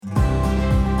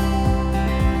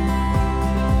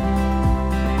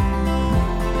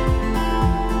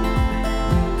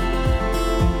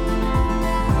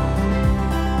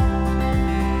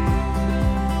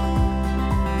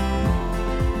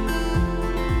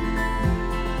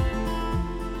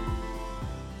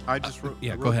I just wrote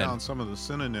go ahead. down some of the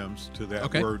synonyms to that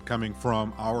Okay. word coming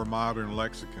from our modern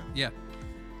lexicon. Yeah.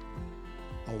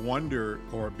 A wonder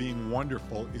or being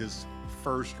wonderful is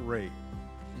first rate,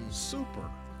 super,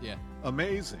 Yeah.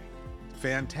 amazing,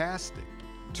 fantastic,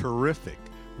 terrific.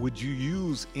 Would you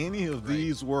use any of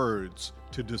these words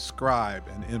to describe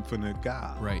an infinite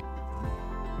God? Right.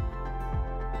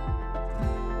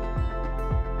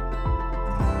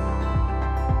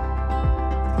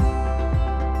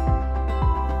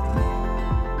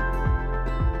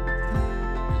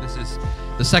 This is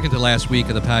the second to last week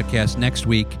of the podcast. Next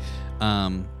week,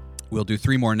 we'll do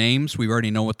 3 more names. We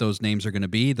already know what those names are going to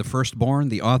be: the firstborn,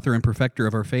 the author and perfecter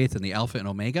of our faith, and the Alpha and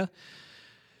Omega.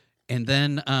 And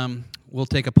then we'll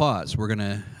take a pause. We're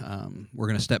gonna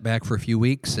step back for a few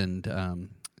weeks and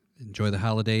enjoy the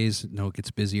holidays. I know it gets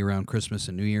busy around Christmas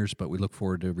and New Year's, but we look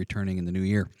forward to returning in the new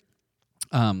year.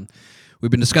 We've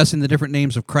been discussing the different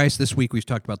names of Christ. This week we've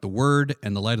talked about the Word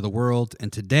and the light of the world.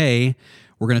 And today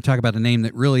we're going to talk about a name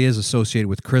that really is associated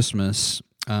with Christmas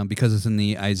because it's in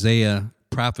the Isaiah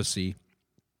prophecy.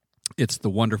 It's the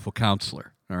Wonderful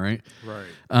Counselor, all right?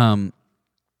 Right.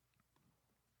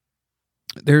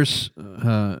 There's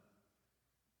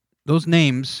those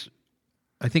names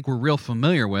I think we're real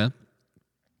familiar with.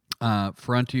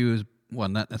 For unto you is, well,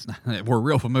 that's not, we're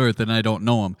real familiar with it, and I don't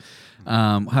know them.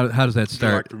 How does that Would you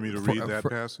start? like for me to read that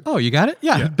passage? Oh, you got it?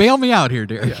 Yeah, Yes. Bail me out here,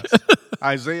 Derek. Yes.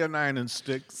 Isaiah 9 and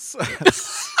 6.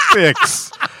 6.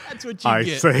 That's what you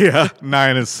Isaiah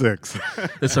 9 and 6.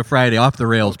 It's a Friday off the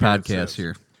rails Okay, it podcast says,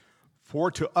 here.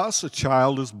 For to us a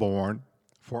child is born,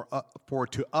 for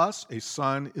to us a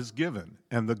son is given,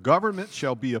 and the government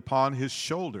shall be upon his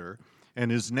shoulder,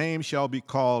 and his name shall be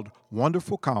called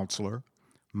Wonderful Counselor,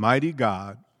 Mighty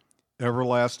God,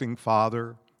 Everlasting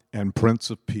Father, and Prince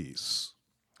of Peace.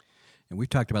 And we've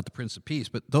talked about the Prince of Peace,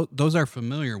 but those are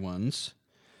familiar ones.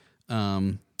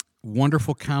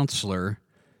 Wonderful Counselor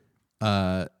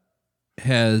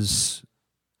has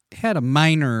had a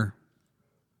minor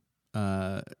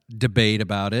debate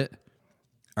about it.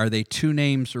 Are they 2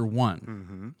 names or 1?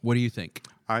 Mm-hmm. What do you think?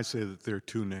 I say that they're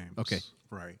 2 names. Okay.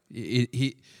 Right.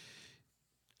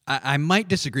 I might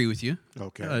disagree with you.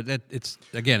 Okay. It's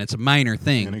a minor And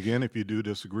thing. again, if you do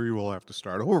disagree, we'll have to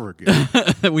start over again.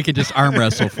 We can just arm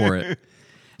wrestle for it.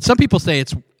 Some people say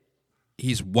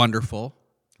he's wonderful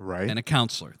Right. and a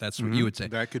counselor. That's what you would say.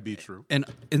 That could be true. And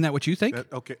isn't that what you think?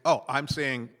 Okay. Oh, I'm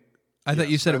saying. I thought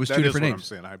you said it was 2 that is different what names.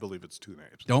 I'm saying. I believe it's 2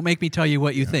 names. Don't make me tell you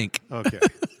what you think. Okay.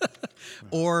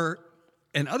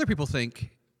 And other people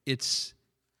think it's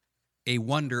a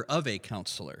wonder of a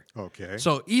counselor. Okay.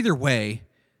 So either way,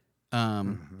 I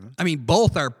mean,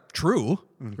 both are true,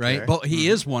 right? Okay. He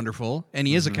is wonderful, and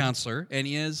he is a counselor, and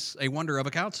he is a wonder of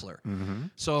a counselor.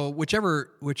 So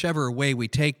whichever way we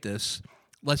take this,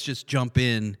 let's just jump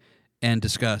in and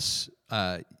discuss it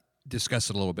a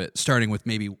little bit, starting with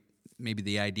maybe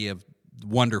the idea of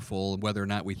wonderful, whether or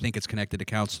not we think it's connected to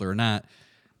counselor or not.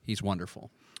 He's wonderful.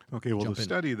 Okay. Well, the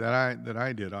study that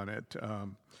I did on it,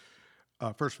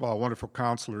 first of all, Wonderful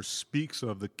Counselor speaks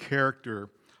of the character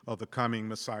of the coming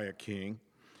Messiah King,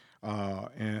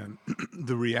 and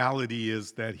the reality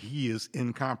is that he is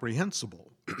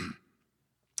incomprehensible.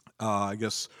 I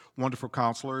guess Wonderful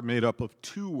Counselor made up of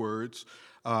 2 words.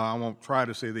 I won't try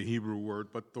to say the Hebrew word,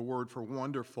 but the word for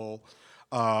wonderful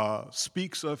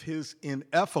speaks of his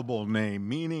ineffable name,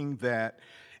 meaning that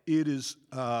it is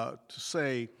to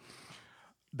say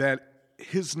that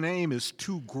his name is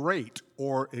too great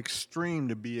or extreme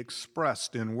to be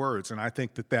expressed in words, and I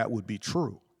think that would be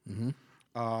true.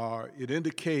 It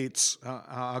indicates,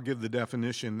 I'll give the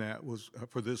definition that was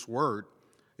for this word,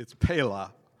 it's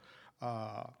pela,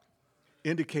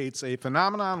 indicates a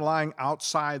phenomenon lying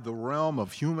outside the realm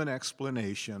of human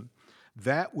explanation,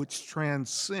 that which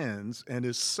transcends and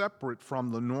is separate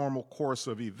from the normal course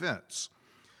of events.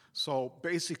 So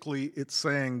basically, it's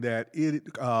saying that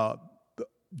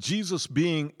Jesus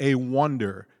being a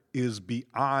wonder is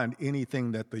beyond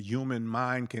anything that the human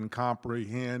mind can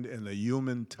comprehend and the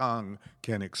human tongue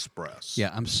can express. Yeah,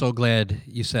 I'm so glad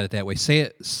you said it that way. Say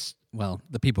it, well,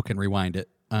 the people can rewind it.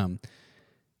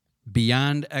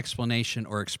 Beyond explanation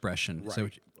or expression. Right. So,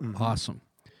 awesome.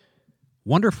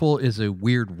 Wonderful is a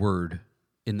weird word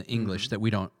in the English that we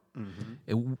don't.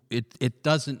 It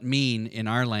doesn't mean in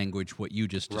our language what you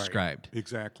just described. Right.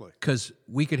 Exactly. Because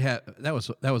we could have that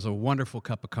was a wonderful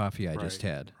cup of coffee I just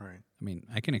had. Right. I mean,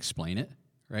 I can explain it,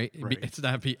 right? Right.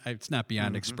 It's not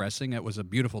beyond expressing. It was a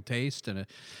beautiful taste, and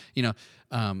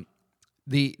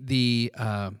the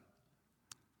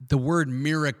word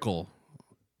miracle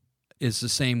is the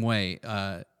same way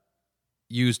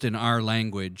used in our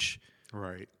language.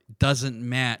 Right. Doesn't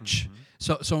match.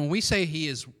 So when we say he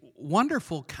is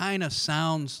wonderful kind of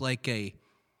sounds like a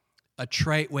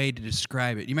trite way to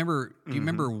describe it. Do you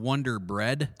remember Wonder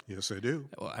Bread? Yes, I do.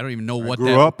 Well, I don't even know what Grew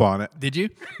that. up on it. Did you?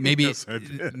 Maybe Yes, I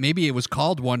did. maybe it was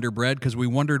called Wonder Bread because we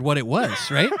wondered what it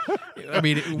was, right? I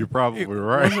mean, You're probably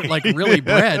right. It wasn't like really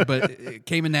bread, but it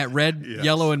came in that red, Yes.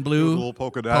 yellow, and blue Little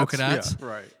polka dots. Yeah, But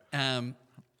right.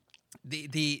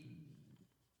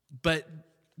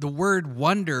 the word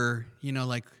wonder,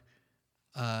 like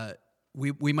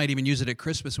we might even use it at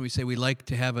Christmas when we say we like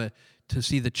to have to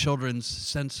see the children's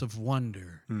sense of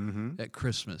wonder at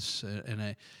Christmas,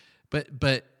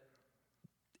 but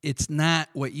it's not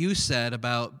what you said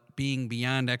about being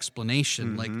beyond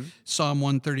explanation. Like Psalm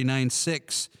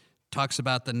 139:6 talks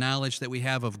about the knowledge that we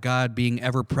have of God being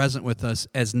ever present with us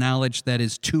as knowledge that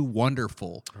is too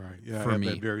wonderful Right. Yeah, for I have me.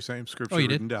 that very same scripture Oh, you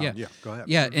written did? down. Yeah. Go ahead.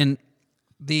 Yeah, and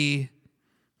the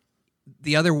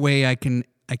other way I can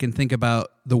think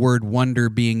about the word wonder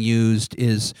being used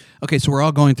is, okay, so we're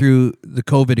all going through the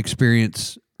COVID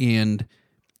experience, and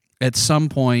at some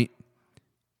point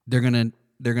they're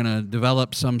gonna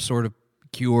develop some sort of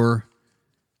cure.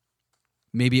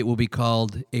 Maybe it will be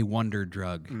called a wonder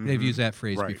drug. They've used that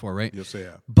phrase before, right? Yes, they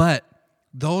have. But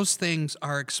those things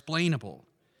are explainable.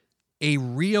 A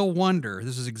real wonder,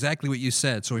 this is exactly what you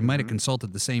said, so we might have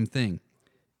consulted the same thing,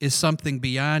 is something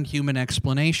beyond human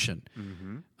explanation.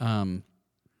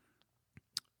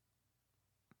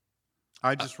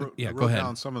 I just wrote, yeah, I go wrote ahead.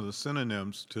 down some of the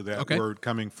synonyms to that Okay. word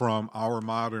coming from our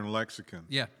modern lexicon.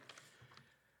 Yeah.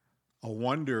 A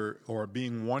wonder or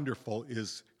being wonderful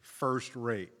is first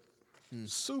rate,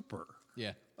 super,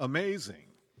 Yeah.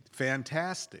 amazing,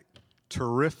 fantastic,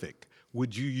 terrific.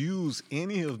 Would you use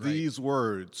any of these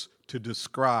words to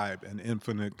describe an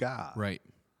infinite God? Right.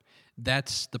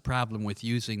 That's the problem with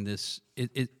using this.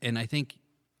 And I think,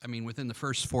 within the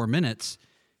first 4 minutes,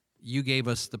 you gave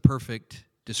us the perfect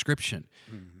description.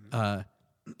 A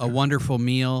wonderful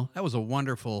meal. That was a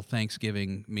wonderful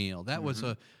Thanksgiving meal. That was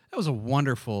a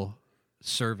wonderful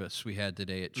service we had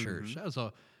today at church. That was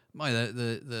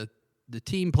the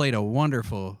team played a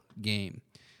wonderful game.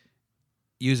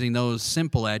 Using those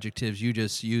simple adjectives you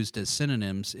just used as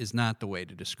synonyms is not the way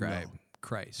to describe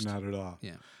Christ. Not at all.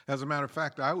 Yeah. As a matter of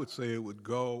fact, I would say it would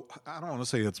go, I don't want to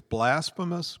say it's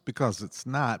blasphemous because it's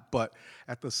not, but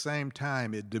at the same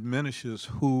time, it diminishes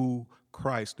who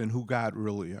Christ and who God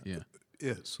really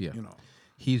is. Yeah. You know.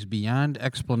 He's beyond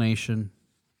explanation,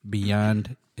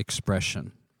 beyond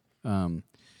expression.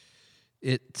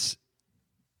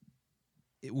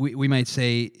 We might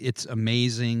say it's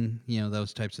amazing,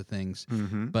 those types of things.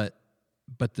 But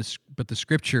the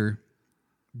scripture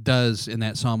does, in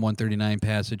that Psalm 139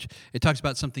 passage, it talks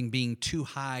about something being too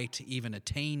high to even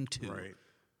attain to. Right.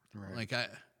 Like I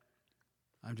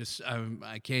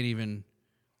can't even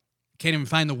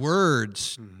find the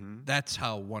words. That's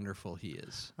how wonderful he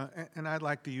is. And I'd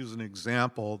like to use an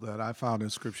example that I found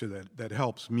in Scripture that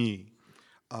helps me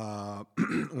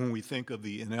when we think of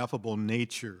the ineffable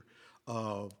nature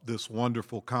of this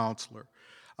wonderful counselor.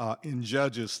 In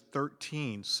Judges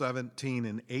 13, 17,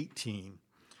 and 18,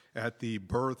 at the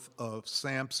birth of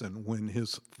Samson, when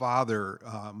his father,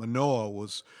 Manoah,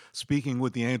 was speaking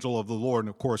with the angel of the Lord, and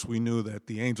of course we knew that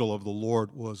the angel of the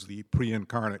Lord was the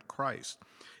pre-incarnate Christ.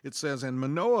 It says, "And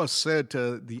Manoah said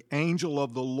to the angel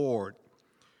of the Lord,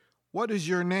 'What is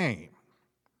your name?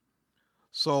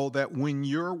 So that when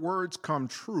your words come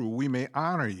true, we may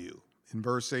honor you.'" In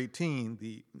verse 18,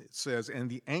 it says, "And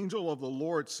the angel of the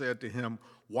Lord said to him,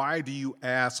 'Why do you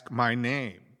ask my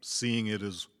name, seeing it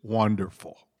is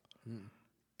wonderful?'"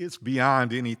 It's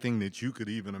beyond anything that you could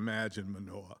even imagine,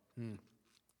 Manoah.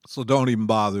 So don't even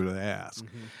bother to ask.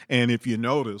 And if you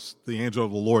notice, the angel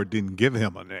of the Lord didn't give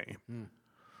him a name.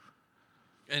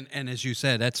 And as you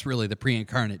said, that's really the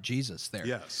pre-incarnate Jesus there.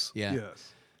 Yes. Yeah.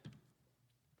 Yes.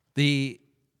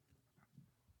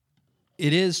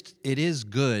 It is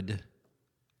good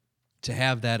to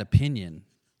have that opinion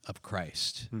of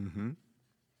Christ.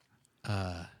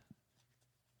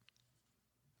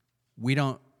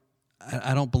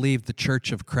 I don't believe the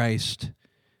Church of Christ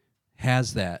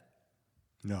has that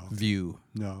No. view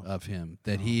No. of him,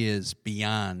 that he is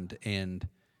beyond and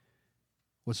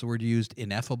what's the word you used?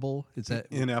 Ineffable? Is that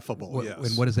Ineffable, yes.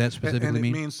 And what does that specifically and it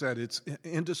mean? means that it's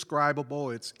indescribable,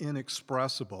 it's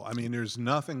inexpressible. I mean, there's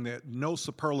no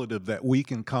superlative that we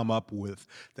can come up with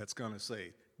that's going to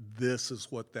say, this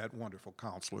is what that wonderful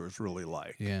counselor is really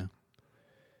like. Yeah.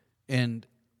 And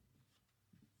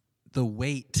the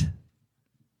weight,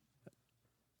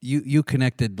 you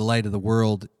connected the light of the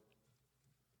world,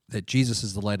 that Jesus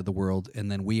is the light of the world,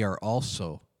 and then we are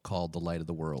also called the light of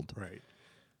the world. Right.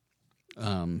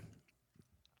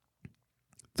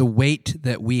 The weight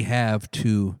that we have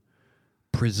to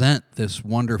present this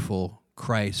wonderful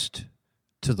Christ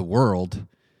to the world,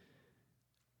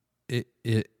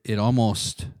 it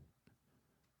almost,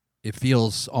 it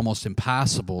feels almost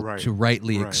impossible Right, to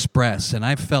rightly right. express. And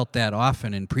I've felt that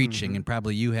often in preaching, and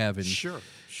probably you have in Sure.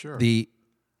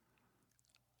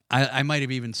 I might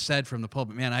have even said from the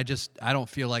pulpit, man, I don't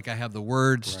feel like I have the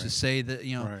words to Right. say that,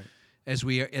 Right. as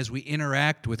we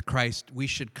interact with Christ, we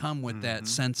should come with that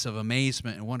sense of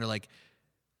amazement and wonder, like,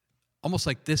 almost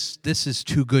like this is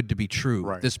too good to be true.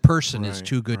 Right. This person is Right.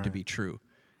 too good to Right. be true.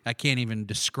 I can't even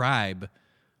describe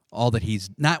all that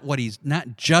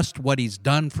not just what he's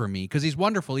done for me, because he's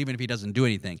wonderful even if he doesn't do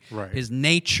anything. Right. His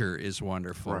nature is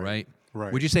wonderful, Right. right?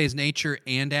 Right. Would you say his nature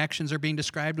and actions are being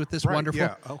described with this Right, wonderful?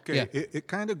 Yeah, okay. Yeah. It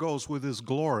kind of goes with his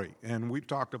glory. And we've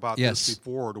talked about Yes. this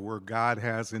before, to where God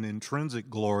has an intrinsic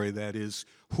glory that is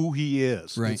who he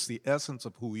is. Right. It's the essence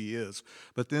of who he is.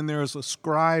 But then there's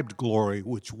ascribed glory,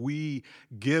 which we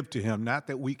give to him. Not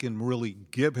that we can really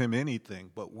give him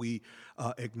anything, but we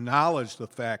acknowledge the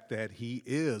fact that he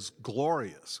is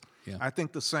glorious. Yeah. I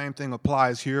think the same thing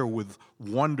applies here with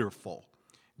wonderful.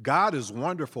 God is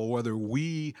wonderful whether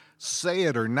we say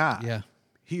it or not. Yeah.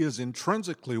 He is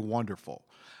intrinsically wonderful,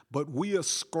 but we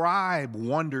ascribe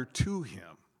wonder to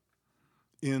him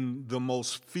in the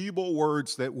most feeble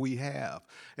words that we have.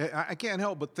 I can't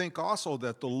help but think also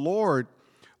that the Lord,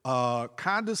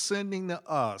 condescending to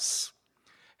us,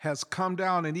 has come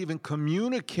down and even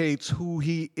communicates who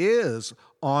he is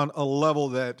on a level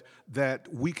that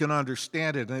we can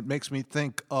understand it. And it makes me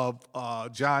think of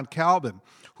John Calvin,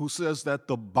 who says that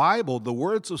the Bible, the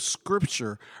words of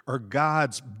Scripture, are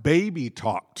God's baby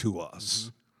talk to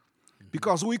us.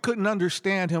 Because we couldn't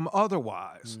understand him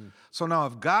otherwise. So now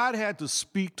if God had to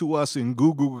speak to us in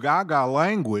goo goo gaga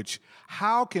language,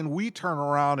 how can we turn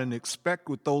around and expect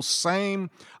with those same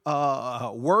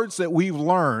words that we've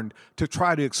learned to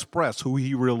try to express who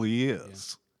he really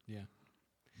is? Yeah.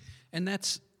 And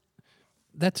that's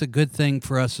a good thing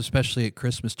for us, especially at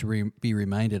Christmas, to be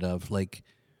reminded of. Like,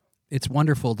 it's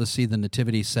wonderful to see the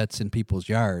nativity sets in people's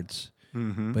yards,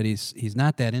 but he's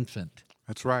not that infant.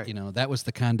 That's right. That was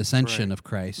the condescension Right. of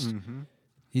Christ.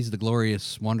 He's the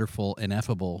glorious, wonderful,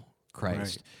 ineffable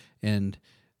Christ. And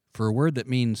for a word that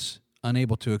means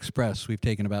unable to express, we've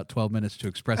taken about 12 minutes to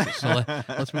express it. So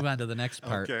let's move on to the next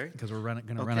part, Okay. because we're going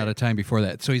to run out of time before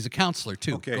that. So he's a counselor,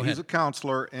 too. Okay, Go he's ahead. a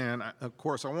counselor, and of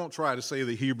course, I won't try to say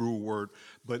the Hebrew word,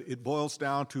 but it boils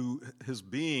down to his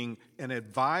being an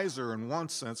advisor in one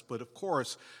sense, but of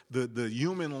course, the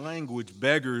human language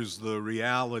beggars the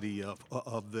reality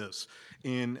of this.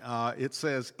 It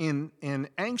says, in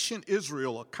ancient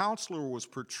Israel, a counselor was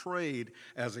portrayed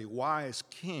as a wise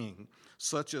king,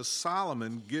 such as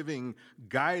Solomon, giving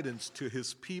guidance to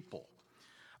his people.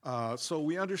 So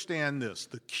we understand this.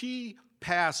 The key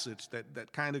passage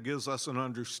that kind of gives us an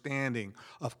understanding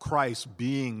of Christ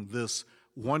being this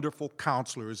wonderful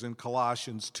counselor is in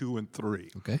Colossians 2 and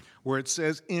 3, Okay. where it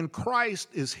says, in Christ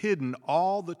is hidden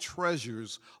all the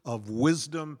treasures of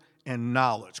wisdom and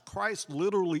knowledge. Christ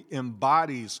literally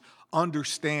embodies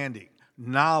understanding,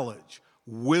 knowledge,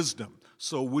 wisdom.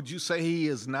 So would you say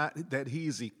he's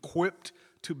equipped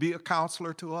to be a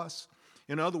counselor to us?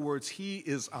 In other words, he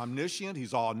is omniscient,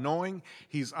 he's all-knowing,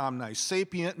 he's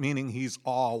omnisapient, meaning he's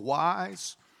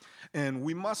all-wise. And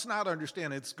we must not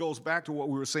understand, it goes back to what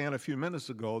we were saying a few minutes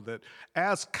ago, that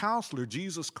as counselor,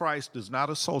 Jesus Christ is not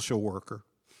a social worker,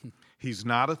 he's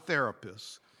not a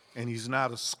therapist, and he's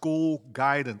not a school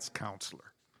guidance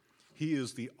counselor. He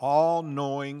is the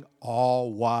all-knowing,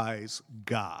 all-wise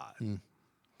God.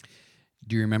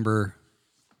 Do you remember,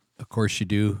 of course you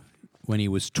do, when he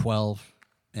was 12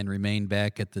 and remained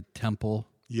back at the temple,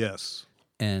 Yes.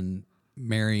 and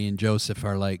Mary and Joseph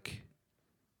are like,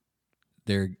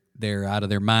 they're out of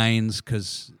their minds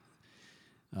because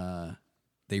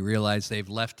they realize they've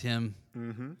left him.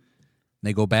 Mm-hmm.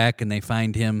 They go back and they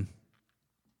find him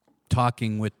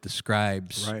talking with the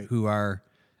scribes, Right. who are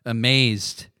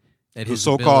amazed at The his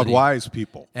so-called ability wise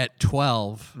people. at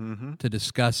 12 to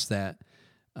discuss that.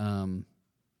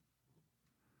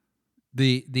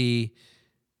 The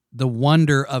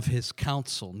wonder of his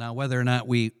counsel. Now, whether or not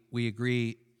we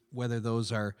agree whether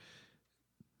those are,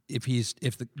 if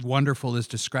the wonderful is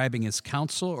describing his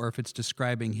counsel or if it's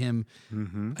describing him,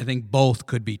 I think both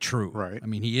could be true. Right. I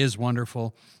mean, he is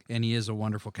wonderful and he is a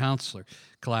wonderful counselor.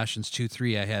 Colossians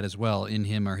 2:3 I had as well. In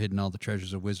him are hidden all the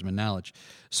treasures of wisdom and knowledge.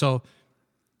 So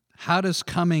how does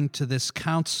coming to this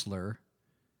counselor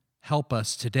help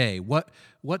us today? What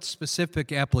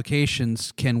specific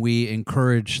applications can we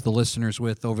encourage the listeners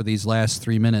with over these last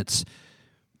 3 minutes?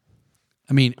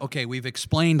 I mean, okay, we've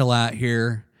explained a lot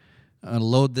here.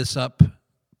 Load this up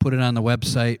put it on the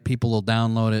website. People will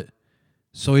download it.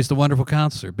 So he's the wonderful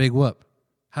counselor. Big whoop.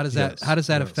 How does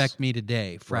that affect me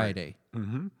today, Friday?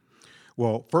 Right.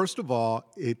 Well, first of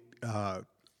all,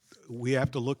 we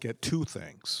have to look at two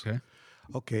things.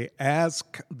 Okay. As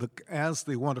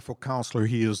the wonderful counselor,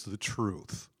 he is the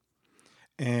truth,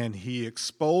 and he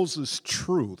exposes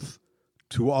truth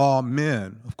to all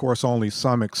men. Of course, only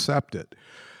some accept it.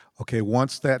 Okay,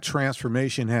 once that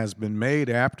transformation has been made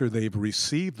after they've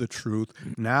received the truth,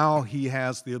 now he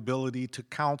has the ability to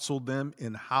counsel them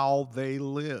in how they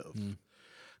live,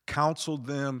 counsel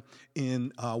them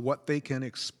in what they can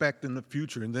expect in the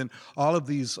future. And then all of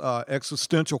these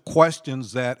existential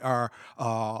questions that are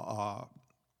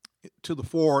to the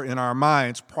fore in our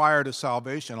minds prior to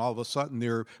salvation, all of a sudden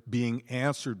they're being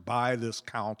answered by this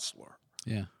counselor.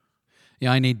 Yeah.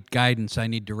 Yeah, I need guidance, I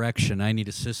need direction, I need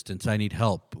assistance, I need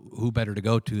help. Who better to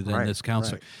go to than this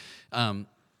counselor? Right.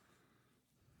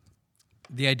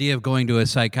 The idea of going to a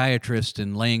psychiatrist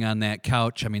and laying on that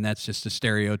couch, I mean, that's just a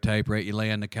stereotype, right? You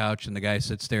lay on the couch and the guy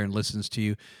sits there and listens to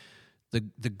you.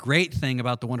 The great thing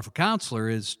about the wonderful counselor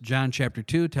is John chapter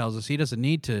 2 tells us he doesn't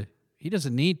need to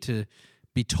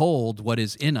be told what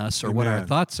is in us or what our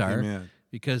thoughts are,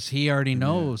 because he already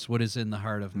knows what is in the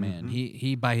heart of man.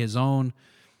 He by his own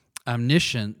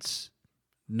omniscience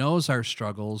knows our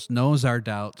struggles, knows our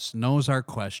doubts, knows our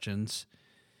questions,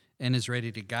 and is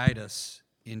ready to guide us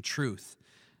in truth.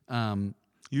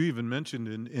 You even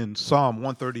mentioned in Psalm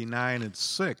 139 and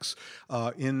 6,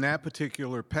 in that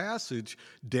particular passage,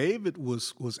 David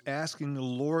was asking the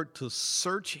Lord to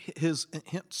search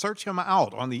him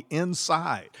out on the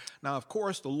inside. Now, of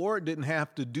course, the Lord didn't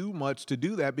have to do much to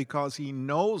do that because he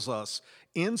knows us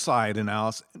inside and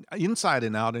out,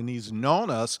 and he's known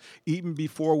us even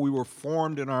before we were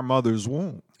formed in our mother's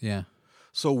womb. Yeah.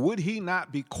 So would he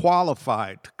not be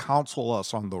qualified to counsel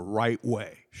us on the right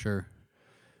way? Sure.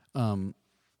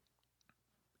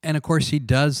 And of course, he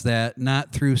does that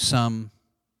not through some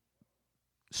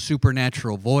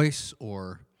supernatural voice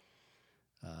or,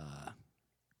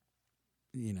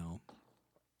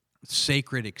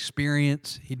 sacred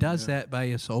experience. He does that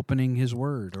by us opening his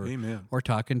word or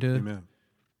talking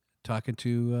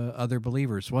to other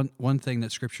believers. One thing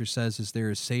that Scripture says is there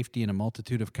is safety in a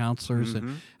multitude of counselors.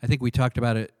 And I think we talked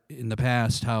about it in the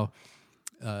past, how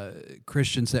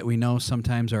Christians that we know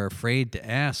sometimes are afraid to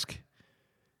ask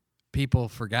people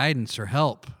for guidance or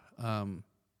help, and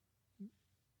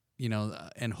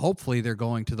hopefully they're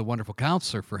going to the wonderful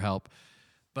counselor for help.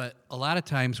 But a lot of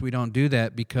times we don't do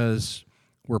that because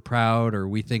we're proud or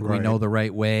we think we know the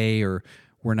right way, or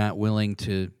we're not willing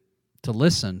to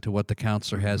listen to what the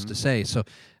counselor has to say. So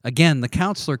again, the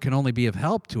counselor can only be of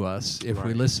help to us if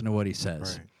we listen to what he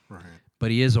says. Right.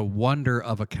 But he is a wonder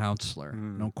of a counselor,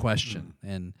 no question.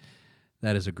 And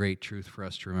that is a great truth for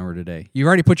us to remember today. You've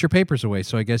already put your papers away,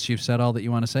 so I guess you've said all that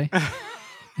you want to say?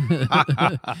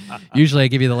 Usually I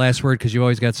give you the last word because you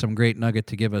always got some great nugget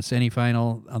to give us. Any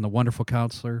final on the wonderful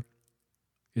counselor?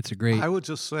 It's a great... I would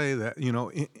just say that,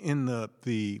 in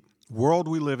the world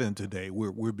we live in today,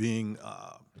 we're being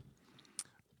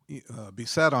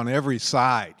beset on every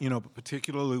side,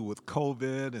 particularly with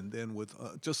COVID, and then with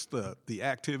just the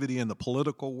activity in the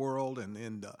political world,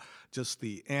 and just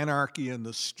the anarchy in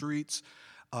the streets.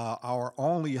 Our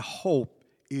only hope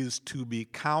is to be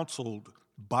counseled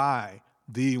by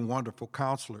the wonderful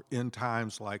counselor in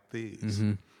times like these,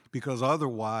 because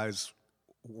otherwise,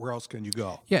 where else can you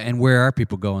go? Yeah, and where are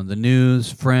people going? The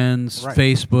news, friends,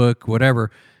 Facebook,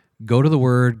 whatever. Go to the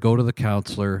Word, go to the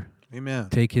counselor. Amen.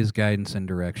 Take his guidance and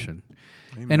direction.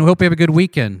 Amen. And we hope you have a good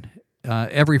weekend.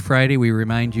 Every Friday, we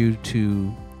remind you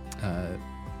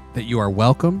that you are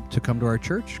welcome to come to our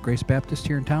church, Grace Baptist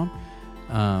here in town.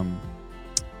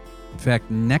 In fact,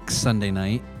 next Sunday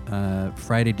night,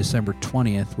 Friday, December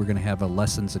 20th, we're going to have a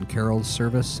Lessons and Carols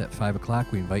service at 5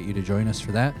 o'clock. We invite you to join us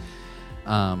for that.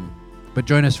 But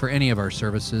join us for any of our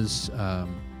services.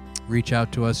 Reach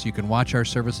out to us. You can watch our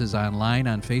services online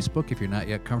on Facebook. If you're not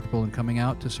yet comfortable in coming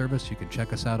out to service, you can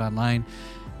check us out online.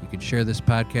 You can share this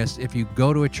podcast. If you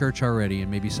go to a church already, and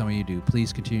maybe some of you do,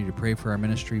 please continue to pray for our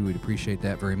ministry. We'd appreciate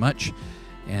that very much.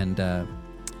 And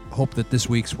hope that this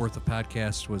week's worth of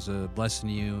podcast was a blessing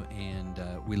to you. And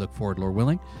we look forward, Lord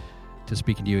willing, to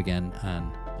speaking to you again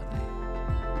on